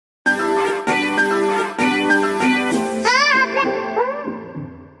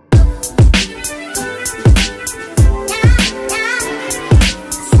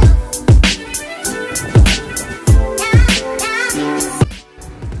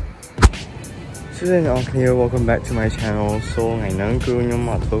student on here, welcome back to my channel. So ngày nay cứ nhóm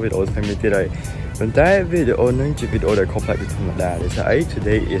mà thôi video thay mình đây. Hiện tại video nâng chỉ video để complex với thằng đã.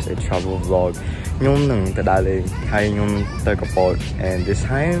 Today is a travel vlog. Nhóm nâng tới Đà Lạt hay nhóm tới Kampot, and this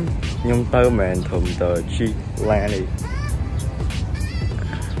time nhóm tới mình thầm tới Chi Lani.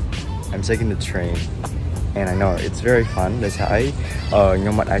 I'm taking the train, and I know it's very fun.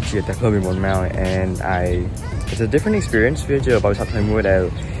 Nhưng mà I chỉ tới hơi một mile, and it's a different experience. Bây giờ bao sắp thời mua đều.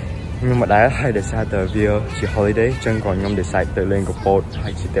 Nhưng mà đã hay để xa tờ via chỉ holiday chân còn nhóm để xài tờ lên Kampot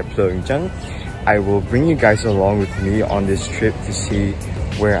hay chỉ đẹp lượng chân. I will bring you guys along with me on this trip to see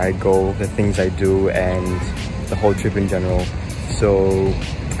where I go, the things I do, and the whole trip in general. So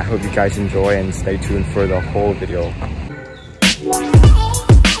I hope you guys enjoy and stay tuned for the whole video.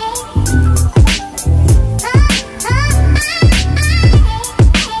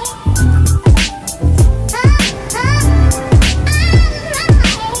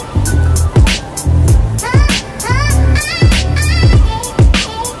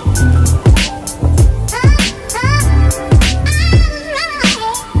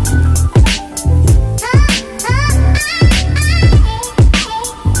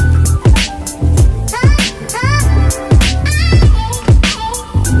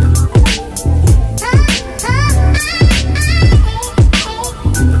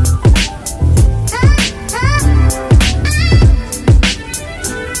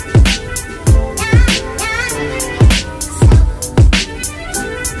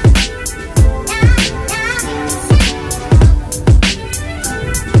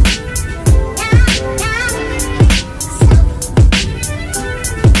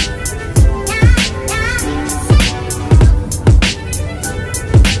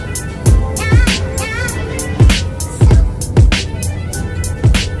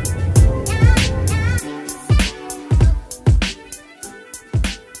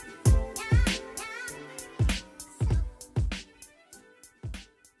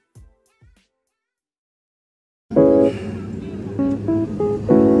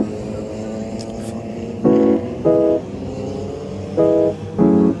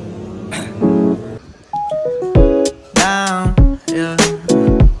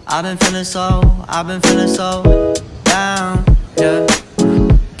 I've been feeling so down, yeah.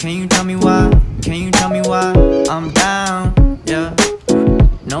 Can you tell me why? Can you tell me why I'm down, yeah?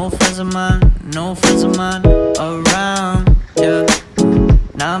 No friends of mine around, yeah.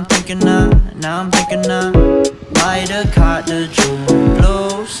 Now I'm thinking I might have caught the June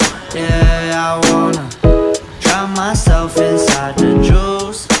blues, yeah. I wanna drown myself inside the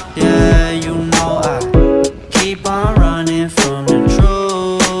juice, yeah. You know I keep on running from the truth.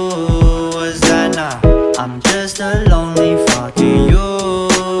 I'm just a lonely fucking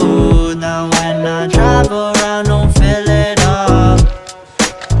you. Now when I drive around, don't feel it up.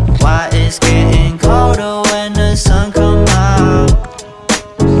 Why it's getting colder when the sun come out.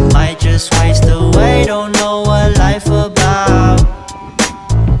 Might just waste away, don't know what life about.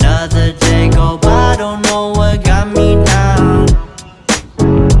 Another day go by, don't know what got me down.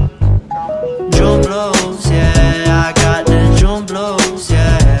 June blues, yeah, I got the June blues,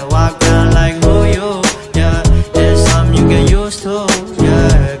 yeah. Walk around like who you?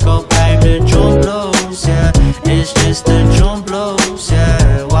 Yeah, go back to June blues, yeah. It's just the June blues,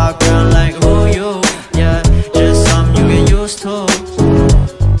 yeah. Walk around like who you, yeah. Just something you get used to.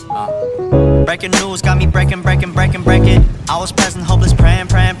 Breaking news got me breaking. I was present, hopeless, praying.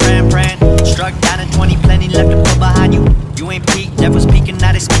 Struck down in 20, plenty left to put behind you. You ain't peaked, devil's speaking,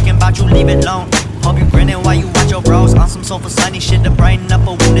 now they speaking about you, leave it alone. Hope you grinning while you watch your bros on some sofa sunny shit to brighten up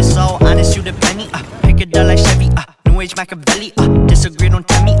a wounded soul. Honest, you the penny, pick it up like Chevy, New Age Machiavelli, disagree, don't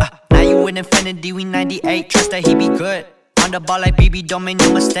tell me, now you in infinity, we 98, trust that he be good. On the ball like BB, don't make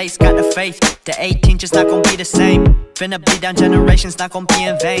no mistakes, got the faith. The 18 just not gon' be the same. Finna bleed down generations, not gon' be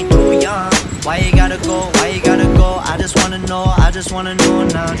in vain. Too young, why you gotta go, I just wanna know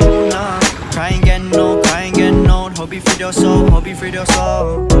now, true now. Crying getting old, hope you free your soul,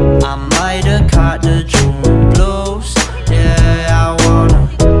 I might have caught the June blues, yeah. I wanna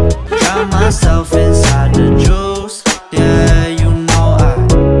drown myself inside the juice, yeah. You know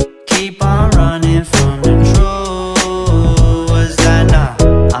I keep on running from the truth. Was that not?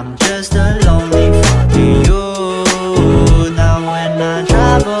 I'm just a lonely fucking you. Now when I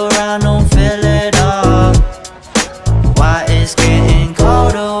drive around, don't feel it up. Why it's getting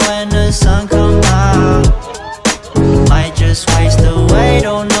colder when the sun come out. Might just waste away,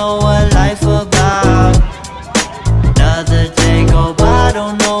 don't know what life about. Another day go by,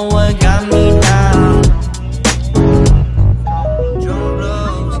 don't know what got me down. June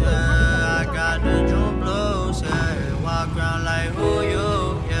blues, yeah, I got the June blues, yeah. Walk around like who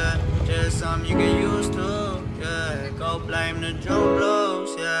you, yeah. Just something you get used to, yeah. Go blame the June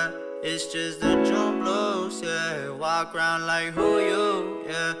blues, yeah. It's just the June blues, yeah. Walk around like who you,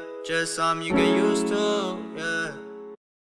 yeah. Just something you get used to, yeah.